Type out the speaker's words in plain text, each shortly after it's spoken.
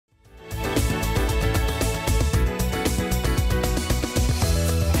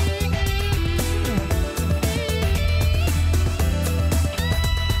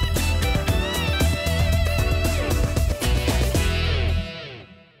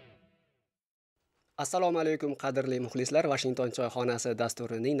Assalomu alaykum qadrli muxlislar. Vashington choyxonasi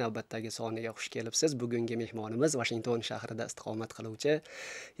dasturining navbatdagi soniga xush kelibsiz. Bugungi mehmonimiz Vashington shahrida istiqomat qiluvchi,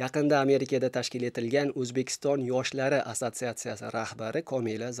 yaqinda Amerikada tashkil etilgan O'zbekiston yoshlari assotsiatsiyasi rahbari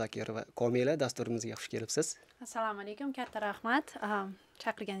Komila Zakirova. Komila, dasturimizga xush kelibsiz. Assalomu alaykum, katta rahmat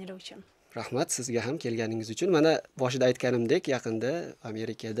chaqirganingiz uchun. Rahmat sizga ham kelganingiz uchun. Mana boshida aytganimdek, yaqinda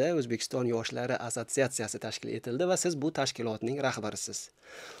Amerikada O'zbekiston yoshlari assotsiatsiyasi tashkil etildi va siz bu tashkilotning rahbarisiz.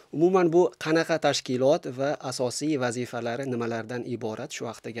 Umuman bu qanaqa tashkilot va asosiy vazifalari nimalardan iborat,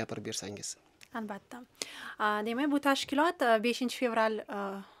 shu haqida gapirib bersangiz. Albatta. Demak, bu tashkilot 5-fevral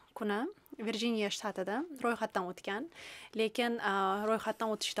kuni Virjiniya shtatida ro'yxatdan o'tgan. Lekin ro'yxatdan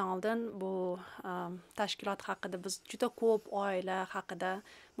o'tishdan oldin bu tashkilot haqida biz juda ko'p oila haqida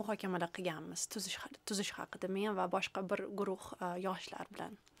muhokamalar qilganmiz. Tuzish haqida men va boshqa bir guruh yoshlar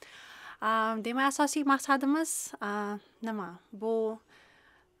bilan. Demak, asosiy maqsadimiz nima? Bu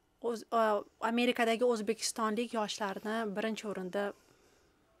Amerikadagi o'zbekistonlik yoshlarni birinchi o'rinda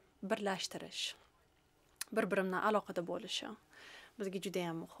birlashtirish, bir-biri bilan aloqada bo'lishi bizga juda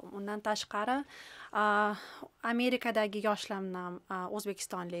ham muhim. Undan tashqari Amerikadagi yoshlardan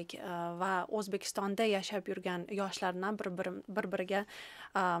o'zbekistonlik va O'zbekistonda yashab yurgan yoshlardan bir-biriga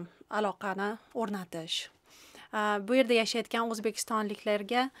aloqani o'rnatish. Bu yerda yashayotgan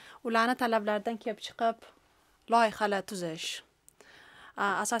o'zbekistonliklarga ularning talablaridan kelib chiqib loyihalar tuzish.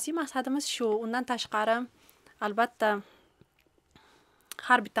 Asosiy maqsadimiz shu. Undan tashqari albatta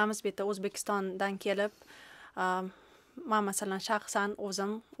har bittamiz bitta O'zbekistondan kelib men masalan shaxsan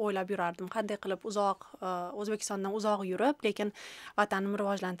o'zim o'ylab yurardim, qanday qilib O'zbekistondan uzoq yurib, lekin vatanimni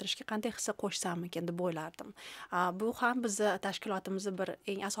rivojlantirishga qanday hissa qo'shsamikin deb o'ylardim. Bu ham bizni tashkilotimizning bir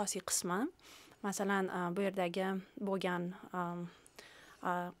eng asosiy qismi. Masalan, bu yerdagi bo'lgan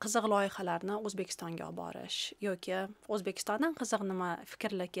qiziq loyihalarni O'zbekistonga olib borish yoki O'zbekistondan qiziq nima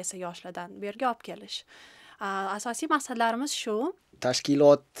fikrlar kelsa yoshlardan bu yerga olib kelish. Asosiy maqsadlarimiz shu.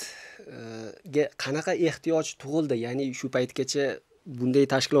 Tashkilotga qanaqa ehtiyoj tug'ildi? Ya'ni shu paytgacha bunday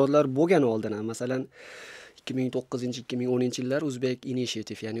tashkilotlar bo'lgan oldin ham. Masalan, 2009-2010 yillar O'zbek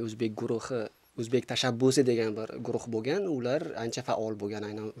Initiative, ya'ni O'zbek guruhi, O'zbek tashabbusi degan bir guruh bo'lgan. Ular ancha faol bo'lgan,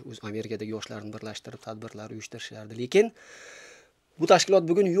 aynan Amerikadagi yoshlarni birlashtirib tadbirlar uyushtirishardi. Lekin bu tashkilot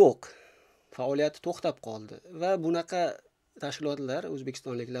bugun yo'q. Faoliyati to'xtab qoldi va bunaqa tashkilotlar,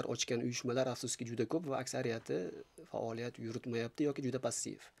 o'zbekistonliklar ochgan uyushmalar afsuski juda ko'p va aksariyati faoliyat yuritmayapti yoki juda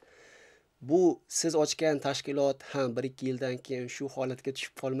passiv. Bu siz ochgan tashkilot ham 1-2 yildan keyin shu holatga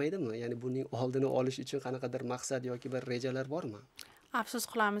tushib qolmaydimi? Ya'ni buning oldini olish uchun qanaqadir maqsad yoki bir rejalar bormi? Afsus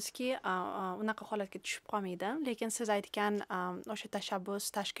qilamizki, unaqa holatga tushib qolmaydi, lekin siz aytgan o'sha tashabbus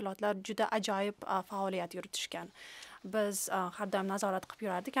tashkilotlar juda ajoyib faoliyat yuritishgan. Biz har doim nazorat qilib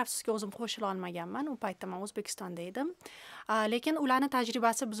yurardik. Afsuski o'zim qo'shila olmaganman. U paytda men O'zbekistonda edim. Lekin ularning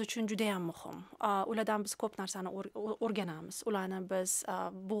tajribasi biz uchun juda ham muhim. Ulardan biz ko'p narsani o'rganamiz. Ularni biz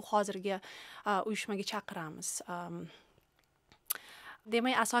bu hozirgi uyushmaga chaqiramiz.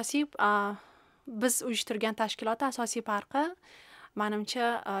 Demak, asosiy biz uyushtirgan tashkilotning asosiy farqi menimcha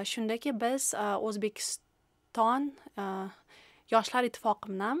shundaki, biz O'zbekiston yoshlar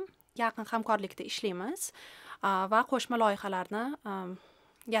ittifoqi bilan yaqin hamkorlikda ishlaymiz va qo'shma loyihalarni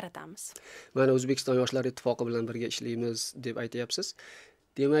yaratamiz. Mana O'zbekiston yoshlar ittifoqi bilan birga ishlaymiz deb aytyapsiz.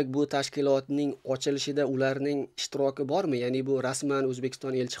 Demak, bu tashkilotning ochilishida ularning ishtiroki bormi? Ya'ni bu rasman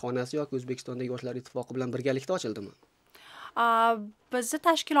O'zbekiston elchixonasi yoki O'zbekistondagi yoshlar ittifoqi bilan birgalikda ochildimi? Bizning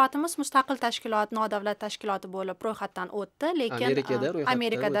tashkilotimiz mustaqil tashkilot, nodavlat tashkiloti bo'lib ro'yxatdan o'tdi, lekin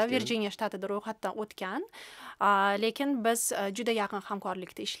Amerikada Virjiniya shtatida ro'yxatdan o'tgan. Lekin biz juda yaqin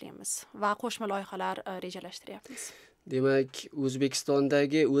hamkorlikda ishlaymiz va qo'shma loyihalar rejalashtiryapmiz. Demak,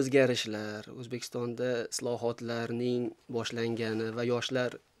 O'zbekistondagi o'zgarishlar, O'zbekistonda islohotlarning boshlangani va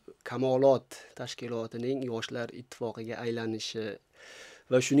yoshlar kamolot tashkilotining yoshlar ittifoqiga aylanishi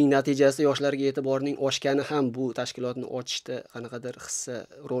va shuning natijasida yoshlarga e'tiborning oshgani ham bu tashkilotni ochishda qanaqadir hissa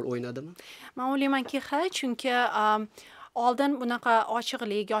rol o'ynadimi? Men o'ylaymanki, chunki oldin bunaqa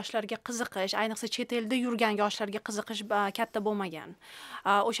ochiqlik, yoshlarga qiziqish, ayniqsa chet elda yurgan yoshlarga qiziqish katta bo'lmagan.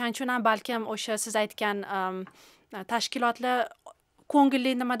 O'shaning uchun ham balkim o'sha siz aytgan tashkilotlar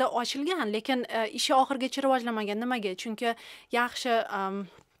ko'ngilli nimada ochilgan, lekin ishi oxirigacha rivojlanmagan. Nimaga? Chunki yaxshi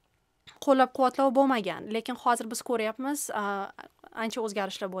qo'llab-quvvatlov bo'lmagan. Lekin hozir biz ko'ryapmiz, ancha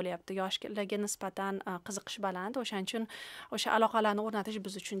o'zgarishlar bo'lyapti. Yoshlarga nisbatan qiziqish baland. O'shaning uchun o'sha aloqalarni o'rnatish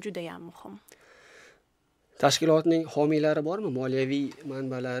biz uchun juda ham muhim. Tashkilotning homiylari bormi? Moliyaviy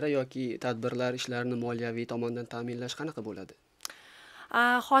manbalari yoki tadbirlar ishlarini moliyaviy tomondan ta'minlash qanaqa bo'ladi?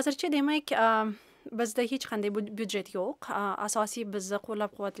 Hozircha demak bizda hech qanday byudjet yo'q. Asosiy bizni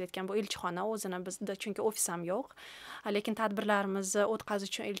qo'llab-quvvatlayotgan bu elchixona o'zini, bizda chunki ofis ham yo'q. Lekin tadbirlarimizni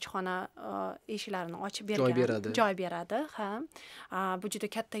o'tkazish uchun elchixona eshiklarini ochib bergan, joy beradi. Ha. Bu juda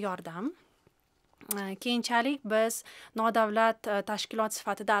katta yordam. Keyinchalik biz nodavlat tashkilot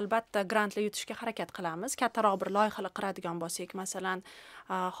sifatida albatta grantlar yutishga harakat qilamiz. Kattaroq bir loyihalar qiladigan bo'lsak, masalan,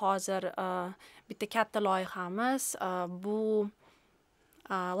 hozir bitta katta loyihamiz bu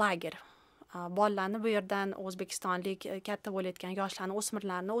lager. Bolalarni bu yerdan o'zbekistonlik katta bo'layotgan yoshlarni,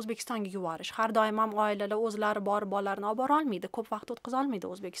 o'smirlarni O'zbekistonga yuborish. Har doim ham oilalar o'zlari borib bolalarni olib bora olmaydi, ko'p vaqt o'tkaza olmaydi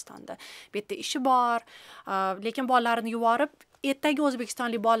O'zbekistonda. Bu yerda ishi bor, lekin bolalarini yuborib, ertaga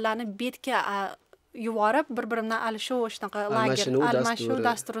o'zbekistonlik bolalarni betga yuborib bir-biridan alishuv, shunaqa lager almashuv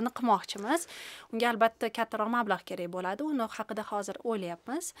dasturini qilmoqchimiz. Unga albatta kattaroq mablag' kerak bo'ladi. Uni haqida hozir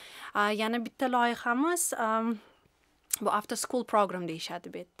o'ylayapmiz. Yana bitta loyihamiz bu after school program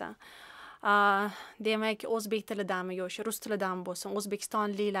deyishadi bu yerda. Demak, o'zbek tilidami yoki rus tilidami bo'lsin,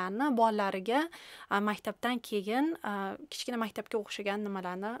 o'zbekistonliklarni bolalariga maktabdan keyin kichkina maktabga o'xshagan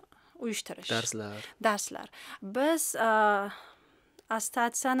nimalarni uyushtirish. Darslar. Biz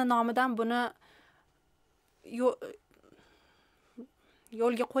assotsiatsiyani nomidan buni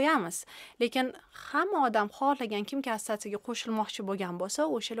yo'lga qo'yamiz. Lekin hamma odam xohlagan kimki assotsiatsiyaga qo'shilmoqchi bo'lgan bo'lsa,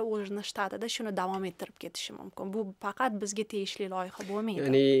 o'shalar o'zini shtatida shuni davom ettirib ketishi mumkin. Bu faqat bizga tegishli loyiha bo'lmaydi.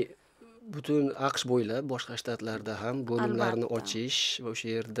 Ya'ni butun AQSh bo'ylab boshqa shtatlarda ham bo'limlarni ochish va o'sha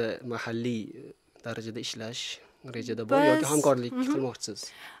yerda mahalliy darajada ishlash rejada bor yoki hamkorlik qilmoqchisiz?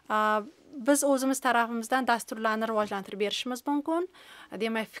 Biz o'zimiz tarafimizdan dasturlarni rivojlantirib berishimiz mumkin.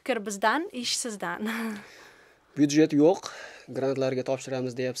 Demak, fikr bizdan, ish sizdan. Byudjet yo'q, grantlarga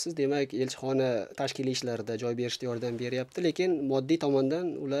topshiramiz deyapsiz. Demak, elchixona tashkiliy ishlarida joy berishda yordam beryapti, lekin moddiy tomondan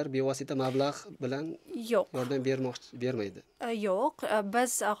ular bevosita mablag' bilan yordam bermaydi. Yo'q,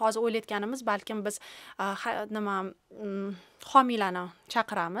 biz hozir o'ylayotganimiz, balkim biz homiylarni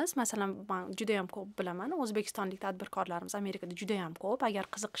chaqiramiz. Masalan, men juda ham ko'p bilaman, o'zbekistonlik tadbirkorlarimiz Amerikada juda ham ko'p. Agar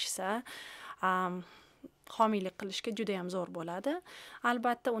qiziqishsa, homiylik qilishga juda ham zo'r bo'ladi.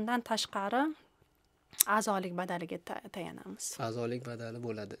 Albatta, undan tashqari a'zolik badaliga tayanamiz. A'zolik badali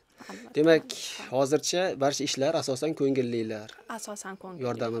bo'ladi. Demak, hozircha barcha ishlar asosan ko'ngillilar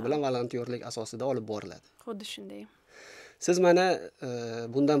yordami bilan volontyorlik asosida olib boriladi. Xuddi shunday. Siz mana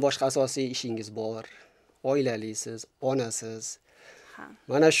bundan boshqa asosiy ishingiz bor. Oilalisiz, onasiz.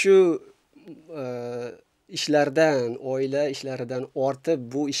 Mana shu ishlardan, oila ishlaridan ortib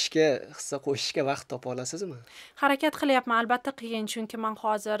bu ishga hissa qo'shishga vaqt topa olasizmi? Harakat qilyapman, albatta qiyin, chunki men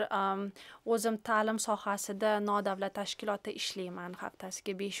hozir o'zim ta'lim sohasida nodavlat tashkilotda ishlayman.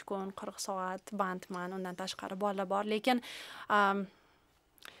 Haftasiga 5 kun, 40 soat bandman, undan tashqari bolalar bor, lekin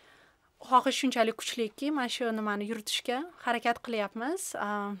xohish shunchalik kuchliki, mana shu nimani yuritishga harakat qilyapmiz.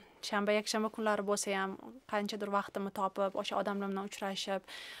 Shanba, yakshanba kunlari bo'lsa ham qanchadir vaqtimni topib, o'sha odamlar bilan uchrashib,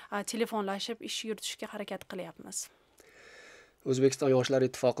 telefonlashib ish yuritishga harakat qilyapmiz. O'zbekiston Yoshlar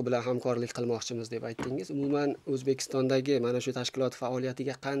ittifoqi bilan hamkorlik qilmoqchimiz deb aytdingiz. Umuman O'zbekistondagi mana shu tashkilot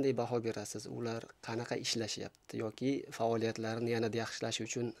faoliyatiga qanday baho berasiz? Ular qanaqa ishlashyapti yoki faoliyatlarini yanada yaxshilash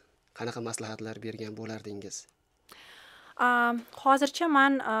uchun qanaqa maslahatlar bergan bo'lardingiz? Hozircha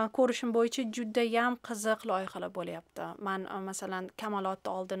men ko'rishim bo'yicha juda ham qiziq loyihalar bo'lyapti. Men masalan Kamolotni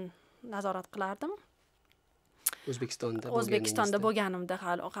oldin nazorat qilardim. O'zbekistonda bo'lganimda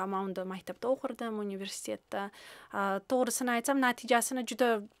hali unda maktabda o'qirdim, universitetda. To'g'risini aytsam, natijasini juda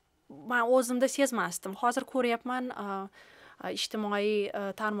men o'zimda sezmasdim. Hozir ko'ryapman, ijtimoiy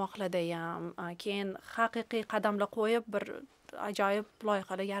tarmoqlarda ham, keyin haqiqiy qadamlar qo'yib bir ajoyib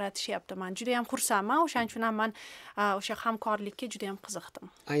loyihalar yaratishyapti. Men juda ham xursandman. O'shaning uchun ham men o'sha hamkorlikka juda ham qiziqdim.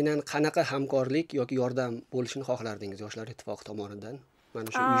 Aynan qanaqa hamkorlik yoki yordam bo'lishini xohlardingiz Yoshlar ittifoqi tomonidan mana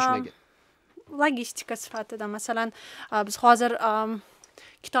shu uyushmaga? Logistika sifatida, masalan, biz hozir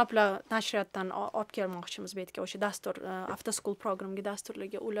kitoblar nashriyotdan olib kelmoqchimiz bu yerga, o'sha dastur, after school programga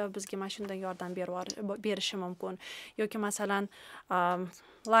dasturlarga ular bizga mana shunday yordam berishi mumkin. Yoki masalan,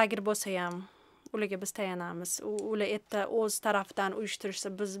 lager bo'lsa ham ularga biz tayanamiz. Ular erta o'z tarafdan uyushtirishsa,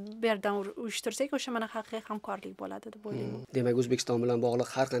 biz bu yerdan uyushtirsak, o'sha mana haqiqiy hamkorlik bo'ladi deb o'ylayman. Demak, O'zbekiston bilan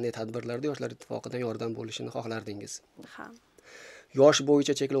bog'liq har qanday tadbirlarda Yoshlar ittifoqidan yordam bo'lishini xohlardingiz. Ha. Yosh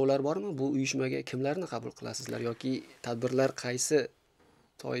bo'yicha cheklovlar bormi? Bu uyushmaga kimlarni qabul qilasizlar yoki tadbirlar qaysi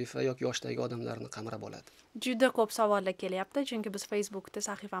toifa yoki yoshdagi odamlarni qamrab oladi? Juda ko'p savollar kelyapti, chunki biz Facebookda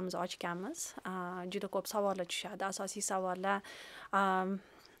sahifamizni ochganmiz. Juda ko'p savollar tushadi. Asosiy savollar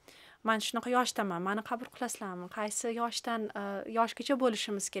men shunaqa yoshdaman, meni qabul qilasizlarmi? Qaysi yoshgacha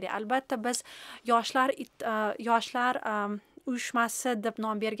bo'lishimiz kerak? Albatta biz yoshlar uyushmasi deb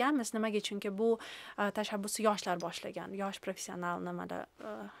nom berganmiz. Nimaga? Chunki bu tashabbusni yoshlar boshlagan, yosh professional nimalar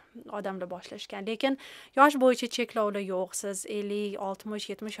odamlar boshlashgan. Lekin yosh bo'yicha cheklovlar yo'q. Siz 50, 60,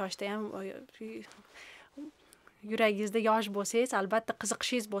 70 yoshda ham yuragingizda yosh bo'lsangiz, albatta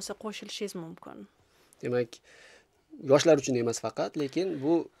qiziqishingiz bo'lsa qo'shilishingiz mumkin. Demak, yoshlar uchun emas faqat, lekin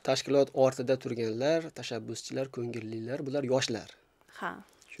bu tashkilot ortida turganlar, tashabbuschilar, ko'ngillilar, bular yoshlar. Ha.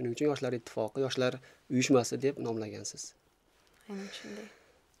 Shuning uchun yoshlar ittifoqi, yoshlar uyushmasi deb nomlagansiz. Aynan shunday.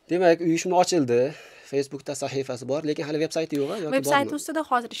 Demak, uyushma ochildi. Facebookda sahifasi bor, lekin hali veb-sayti yo'q-a yoki bormi? Veb-sayt ustida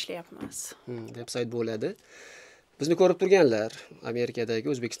hozir ishlayapmiz. Veb-sayt bo'ladi. Bizni ko'rib turganlar,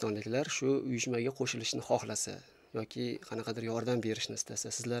 Amerikadagi o'zbekistonliklar shu uyushmaga qo'shilishni xohlasa yoki qanaqadir yordam berishni istasa,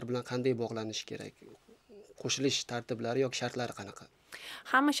 sizlar bilan qanday bog'lanish kerak? Qo'shilish tartiblari yoki shartlari qanaqa?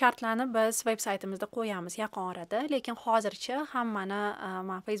 Hamma shartlarni biz veb-saytimizda qo'yamiz yaqin orada, lekin hozircha hammani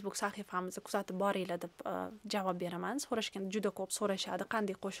men Facebook sahifamizda kuzatib boringlar deb javob beraman. So'rashganda juda ko'p so'rashadi,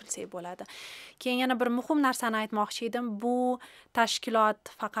 qanday qo'shilsak bo'ladi. Keyin yana bir muhim narsani aytmoqchi edim. Bu tashkilot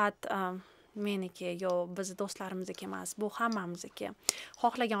faqat meniki, yo biz do'stlarimizniki emas, bu hammamizniki.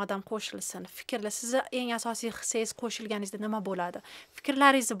 Xohlagan odam qo'shilsin. Fikrlar, sizni eng asosiy hissangiz qo'shilganingizda nima bo'ladi?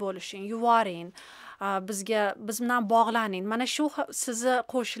 Fikrlaringizni bo'lishing, yuboring. Biz bilan bog'laning. Mana shu sizni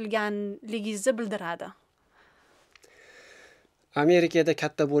qo'shilganligingizni bildiradi. Amerikada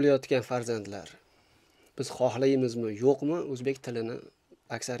katta bo'layotgan farzandlar biz xohlaymizmi, yo'qmi, o'zbek tilini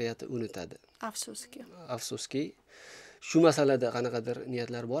aksariyati unutadi. Afsuski. Afsuski. Shu masalada qanaqadir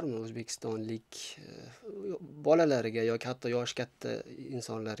niyatlar bormi o'zbekistonlik bolalariga yoki hatto yosh katta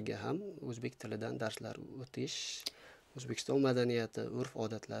insonlarga ham o'zbek tilidan darslar o'tish, O'zbekiston madaniyati,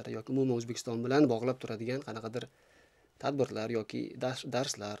 urf-odatlari yoki umuman O'zbekiston bilan bog'lab turadigan qanaqadir tadbirlar yoki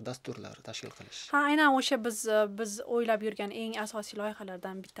darslar, dasturlar tashkil qilish. Ha, aynan o'sha biz o'ylab yurgan eng asosiy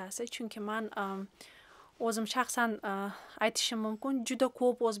loyihalardan bittasi. Chunki men o'zim shaxsan aytishim mumkin, juda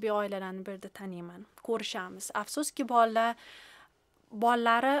ko'p o'zbek oilalarini bu yerda taniyman, ko'rishamiz. Afsuski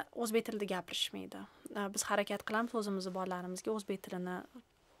bolalari o'zbek tilida gapirishmaydi. Biz harakat qilamiz o'zimizni bolalarimizga o'zbek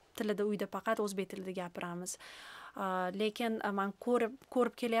tilida uyda faqat o'zbek tilida gapiramiz. Lekin men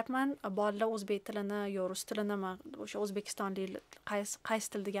ko'rib kelyapman, bolalar o'zbek tilini, yo rus tilini o'sha o'zbekistonlik qaysi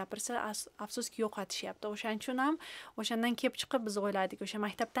tilda gapirsa, afsuski yo'qotishyapti. O'shaning uchun ham o'shandan kelib chiqib biz o'yladik, o'sha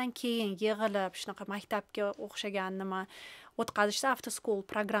maktabdan keyin yig'ilib, shunaqa maktabga o'xshagan nima o'tkazishsa, after school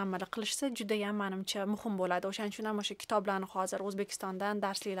programmalar qilishsa juda ham menimcha muhim bo'ladi. O'shaning uchun ham o'sha kitoblarni hozir O'zbekistondan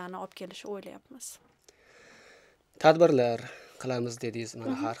darsliklarni olib kelishni o'ylayapmiz. Tadbirlar qilamiz dedingiz,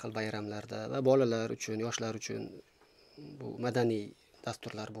 mana har xil bayramlarda va bolalar uchun, yoshlar uchun bu madaniy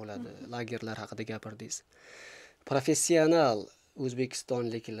dasturlar bo'ladi, lagerlar haqida gapirdingiz. Professional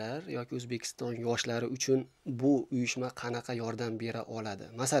o'zbekistonliklar yoki O'zbekiston yoshlari uchun bu uyushma qanaqa yordam bera oladi?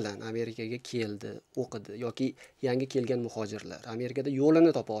 Masalan, Amerikaga keldi, o'qidi yoki yangi kelgan muhojirlar Amerikada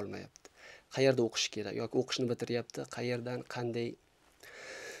yo'lini topa olmayapti. Qayerda o'qish kerak yoki o'qishni bitiryapti, qayerdan qanday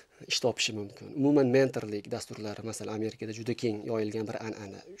ish topishi mumkin. Umuman mentorlik dasturlari masalan Amerikada juda keng yoyilgan bir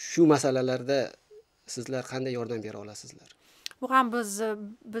an'ana. Shu masalalarda sizlar qanday yordam bera olasizlar? Bu ham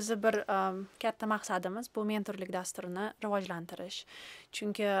bizni bir katta maqsadimiz, bu mentorlik dasturini rivojlantirish.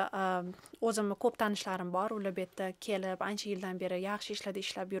 Chunki o'zimni ko'p tanishlarim bor, ular bu yerda kelib, ancha yildan beri yaxshi ishlarda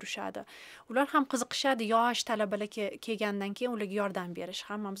ishlab yurishadi. Ular ham qiziqishadi, yosh talabalar kelgandan keyin ularga yordam berish.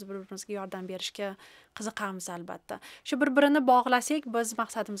 Hammamiz bir-birimizga yordam berishga qiziqamiz albatta. Shu bir-birini bog'lasak, biz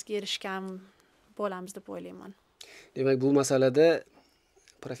maqsadimizga erishgan bo'lamiz deb o'ylayman. Demak, bu masalada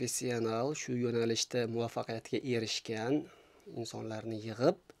professional, shu yo'nalishda muvaffaqiyatga erishgan insonlarni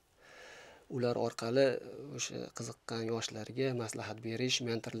yig'ib, ular orqali o'sha qiziqqan yoshlarga maslahat berish,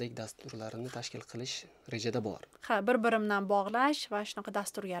 mentorlik dasturlarini tashkil qilish rejada bor. Ha, bir-birimdan bog'lash va shunaqa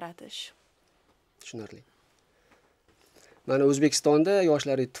dastur yaratish. Tushunarli. Mana O'zbekistonda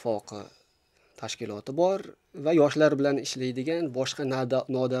Yoshlar ittifoqi tashkiloti bor va yoshlar bilan ishlaydigan boshqa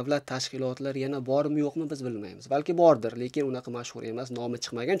nodavlat tashkilotlar yana bormi yo'qmi biz bilmaymiz. Balki bordir, lekin unaqa mashhur emas, nomi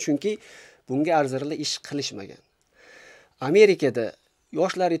chiqmagan, chunki bunga arzirli ish qilishmagan. Amerikada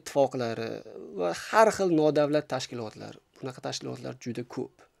yoshlar ittifoqlari va har xil nodavlat tashkilotlar, bunaqa tashkilotlar juda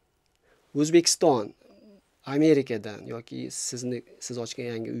ko'p. O'zbekiston Amerikadan yoki siz ochgan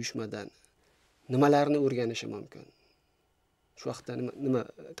yangi uyushmadan nimalarni o'rganishi mumkin? Shu haqda nima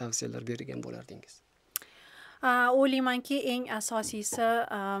tavsiyalar bergan bo'lardingiz? O'ylaymanki, eng asosiysi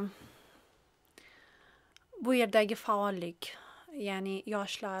bu yerdagi faollik. Ya'ni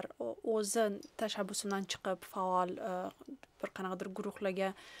yoshlar o'zi tashabbusidan chiqib faol bir qanaqadir guruhlarga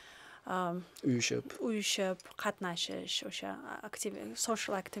uyushib qatnashish, o'sha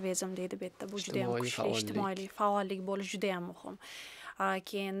social activism deydi bu yerda. Bu juda ham kuchli ijtimoiy faollik bo'lishi juda ham muhim.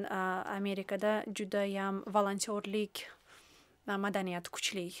 Keyin Amerikada juda ham volontyorlik madaniyati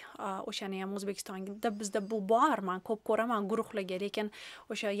kuchli. O'shani ham O'zbekistonda bizda bu bor, men ko'p ko'raman guruhlarga, lekin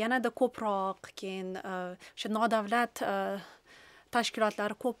o'sha yanada ko'proq keyin o'sha nodavlat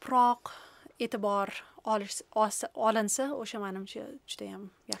tashkilotlari ko'proq e'tibor olinsa, o'sha menimcha juda ham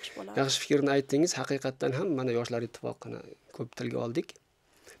yaxshi bo'ladi. Yaxshi fikrni aytdingiz. Haqiqatdan ham mana yoshlar ittifoqini ko'p tilga oldik.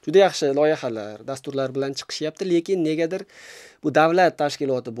 Juda yaxshi loyihalar, dasturlar bilan chiqishyapti, lekin negadir bu davlat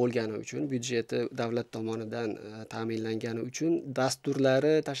tashkiloti bo'lgani uchun, byudjeti davlat tomonidan ta'minlangani uchun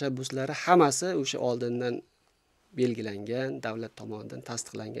dasturlari, tashabbuslari hammasi o'sha oldindan belgilangan, davlat tomonidan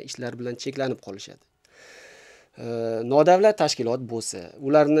tasdiqlangan ishlar bilan cheklanib qolishadi. Nodavlat tashkilot bo'lsa,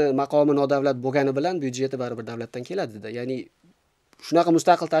 ularni maqomi nodavlat bo'lgani bilan byudjeti baribir davlatdan keladi-da. Ya'ni shunaqa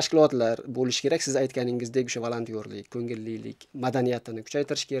mustaqil tashkilotlar bo'lishi kerak. Siz aytganingizdek o'sha volontyorlik, ko'ngillilik madaniyatini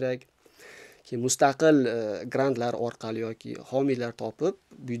kuchaytirish kerak. Keyin mustaqil grantlar orqali yoki homiylar topib,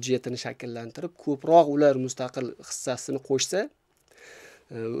 byudjetini shakllantirib, ko'proq ular mustaqil hissasini qo'shsa,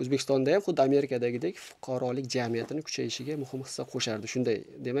 O'zbekistonda ham xuddi Amerikadagidek fuqarolik jamiyatini kuchayishiga muhim hissa qo'shardi. Shunday,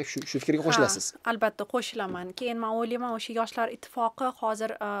 demak shu fikrga qo'shilasiz. Albatta qo'shilaman. Keyin men o'ylayman, o'sha yoshlar ittifoqi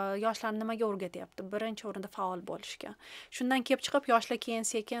hozir yoshlarni nimaga o'rgatyapti? Birinchi o'rinda faol bo'lishga. Shundan kelib chiqib yoshlar keyin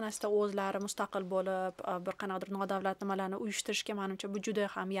sekin asta o'zlari mustaqil bo'lib, bir qanaqadir nodavlat nimalarni uyushtirishga menimcha bu juda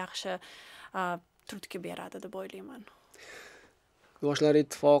ham yaxshi turtki beradi deb o'ylayman. Yoshlar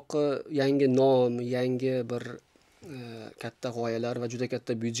ittifoqi yangi nom, yangi bir katta g'oyalar va juda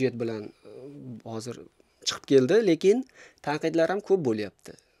katta byudjet bilan hozir chiqib keldi, lekin tanqidlar ham ko'p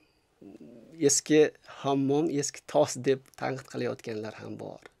bo'lyapti. Eski hammom, eski tos deb tanqid qilayotganlar ham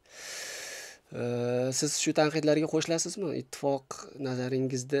bor. Siz shu tanqidlarga qo'shilasizmi? Ittifoq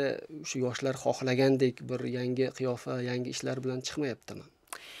nazaringizda shu yoshlar xohlagandek bir yangi qiyofa, yangi ishlar bilan chiqmayaptimi?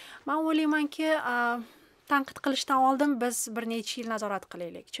 Men o'ylaymanki, tanqid qilishdan oldin biz bir necha yil nazorat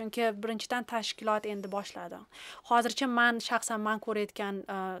qilaylik. Chunki birinchidan tashkilot endi boshladi. Hozircha shaxsan men ko'rayotgan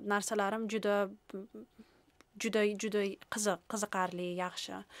narsalarim juda qiziqarli,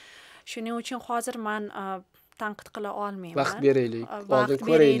 yaxshi. Shuning uchun hozir men tanqid qila olmayman. Vaqt beraylik, oldin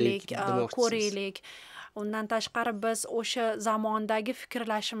ko'raylik. Undan tashqari biz o'sha zamondagi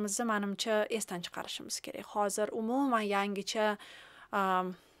fikrlashimizni menimcha esdan chiqarishimiz kerak. Hozir umuman yangicha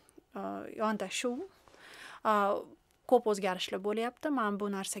yondashuv, ko'p o'zgarishlar bo'lyapti. Men bu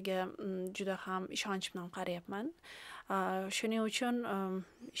narsaga juda ham ishonch bilan qarayapman. Shuning uchun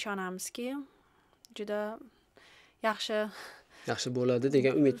ishonamizki, juda yaxshi bo'ladi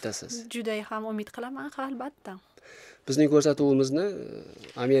degan umiddasiz. Juda ham umid qilaman, albatta. Bizning ko'rsatuvimizni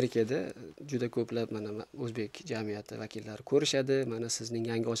Amerikada juda ko'plab mana o'zbek jamiyati vakillari ko'rishadi. Mana sizning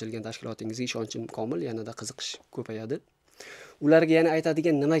yangi ochilgan tashkilotingizga ishonchim komil, yanada qiziqish ko'payadi. Ularga yana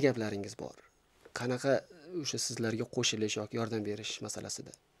aytadigan nima gaplaringiz bor? Qanaqa o'sha sizlarga qo'shilish yoki yordam berish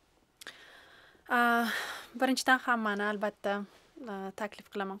masalasida? Birinchidan hammani albatta taklif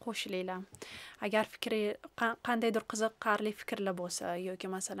qilaman, qo'shilinglar. Agar qandaydir qiziqarli fikrlar bo'lsa yoki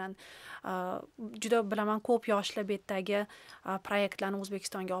masalan juda bilaman ko'p yoshlar bu yerdagi proyektlarni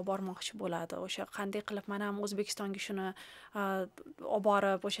O'zbekistonga olib bormoqchi bo'ladi. O'sha qanday qilib men ham O'zbekistonga shuni olib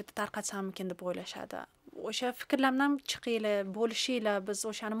borib, o'sha yerda tarqatsammikin deb o'ylashadi. O'sha fikrlardan chiqinglar, bo'lishinglar, biz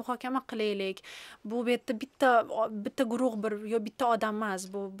o'shani muhokama qilaylik. Bu yerda bitta guruh yo bitta odam emas,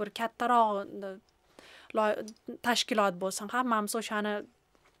 bu bir kattaroq tashkilot bo'lsin. Hammamiz o'shani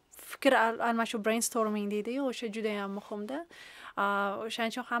fikr almashuv, brainstorming deydi-yu, o'sha juda ham muhimda.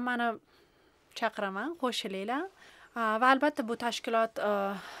 O'shaning uchun hammani chaqiraman, qo'shilinglar. Va albatta bu tashkilot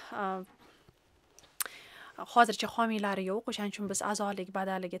hozircha homiylari yo'q. O'shaning uchun biz a'zolik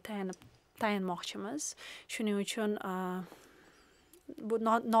badaliga tayinmoqchimiz. Shuning uchun bu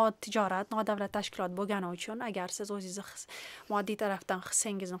notijorat, nodavlat tashkilot bo'lgani uchun agar siz o'zingiz moddiy tarafdan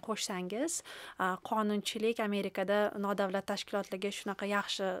hissangizni qo'shsangiz, qonunchilik Amerikada nodavlat tashkilotlarga shunaqa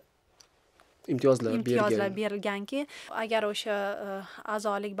yaxshi imtiyozlar berilganki, agar o'sha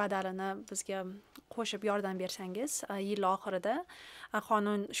a'zolik badalini bizga qo'shib yordam bersangiz, yil oxirida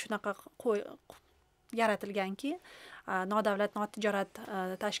qonun shunaqa yaratilganki, nodavlat notijorat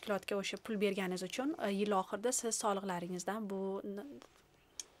tashkilotga o'sha pul berganingiz uchun yil oxirida siz soliqlaringizdan bu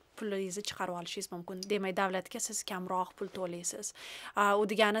pulingizni chiqarib olishingiz mumkin. Demak, davlatga siz kamroq pul to'laysiz. U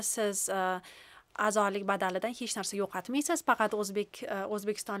degani siz a'zolik badalidan hech narsa yo'qotmaysiz, faqat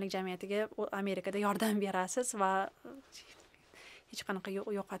O'zbekistonlik jamiyatiga Amerikada yordam berasiz va hech qanaqa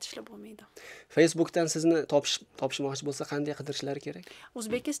yo'qotishlar bo'lmaydi. Facebookdan sizni topishmoqchi bo'lsa qanday qidirishlari kerak?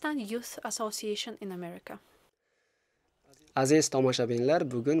 Uzbekistan Youth Association in America. Aziz tomoshabinlar,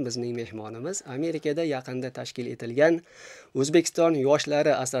 bugun bizning mehmonimiz Amerikada yaqinda tashkil etilgan O'zbekiston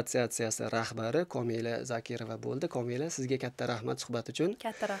yoshlari assotsiatsiyasi rahbari Komila Zakirova bo'ldi. Komila, sizga katta rahmat suhbat uchun.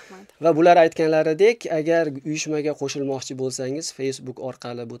 Katta rahmat. Va bular aytganlaridek, agar uyushmaga qo'shilmoqchi bo'lsangiz, Facebook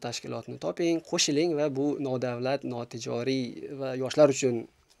orqali bu tashkilotni toping, qo'shiling va bu nodavlat, notijoriy va yoshlar uchun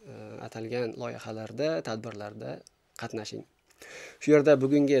atalgan loyihalarda, tadbirlarda qatnashing. Shu yerda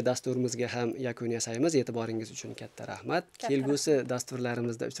bugungi dasturimizga ham yakun yasaymiz. E'tiboringiz uchun katta rahmat. Kelgusi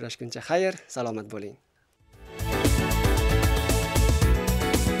dasturlarimizda uchrashguncha xayr, salomat bo'ling.